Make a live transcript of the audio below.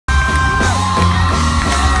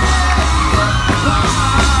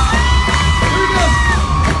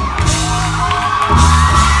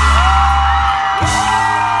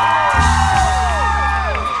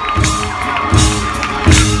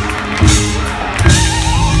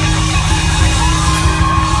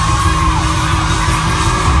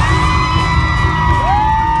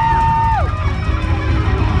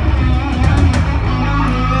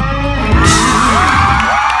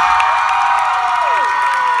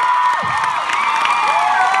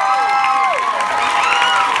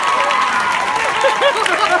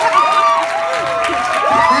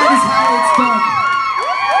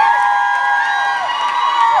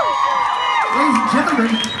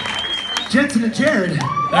Jensen and Jared. There you go.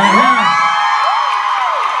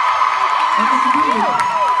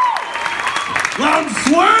 Louden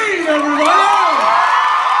Swain, everybody!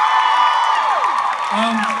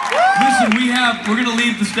 Listen, we're gonna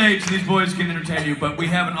leave the stage so these boys can entertain you, but we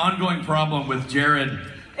have an ongoing problem with Jared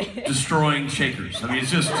destroying shakers. I mean,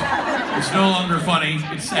 it's no longer funny,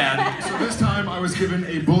 it's sad. So this time I was given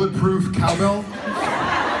a bulletproof cowbell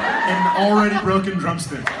and an already broken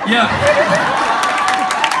drumstick. Yeah.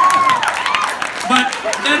 But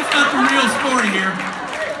that's not the real story here.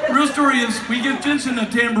 The real story is we give Jensen a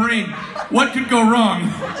tambourine. What could go wrong?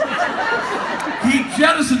 He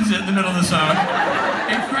jettisons it in the middle of the song.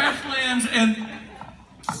 It crash lands and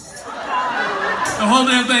the whole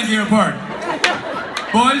damn thing came apart.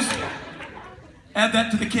 Boys, add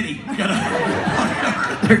that to the kitty. We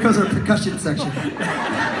gotta. There goes our percussion section.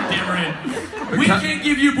 Damn right. We can't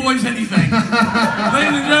give you boys anything.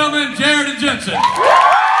 Ladies and gentlemen, Jared and Jensen.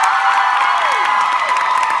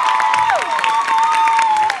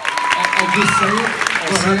 I'll just say it.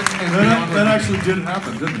 And that actually did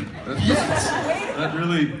happen, didn't it? Yes. That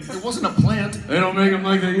really. It wasn't a plant. They don't make them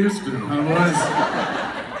like they used to.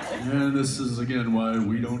 And this is again why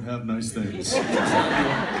we don't have nice things.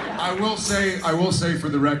 I will say for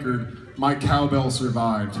the record, my cowbell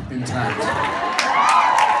survived intact.